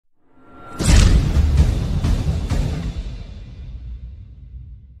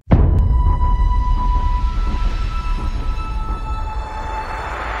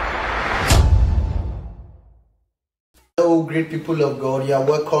great people of God. You are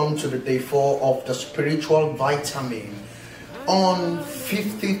welcome to the day 4 of the spiritual vitamin on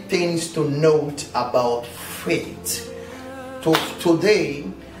 50 things to note about faith.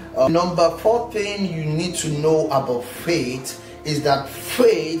 Today, number 4 thing you need to know about faith is that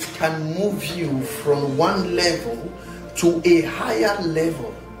faith can move you from one level to a higher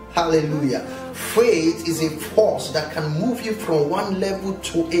level. Hallelujah. Faith is a force that can move you from one level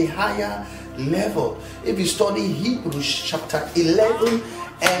to a higher level. If you study Hebrews chapter 11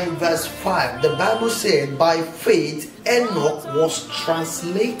 and verse 5, the Bible said, by faith Enoch was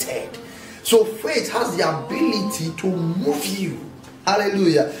translated. So faith has the ability to move you.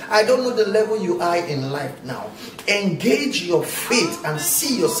 Hallelujah. I don't know the level you are in life now. Engage your faith and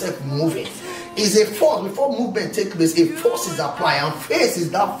see yourself moving. Is a force. Before movement takes place, a force is applied, and faith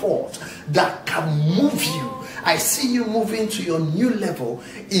is that force that can move you. I see you moving to your new level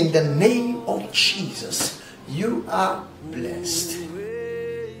in the name of Jesus. You are blessed.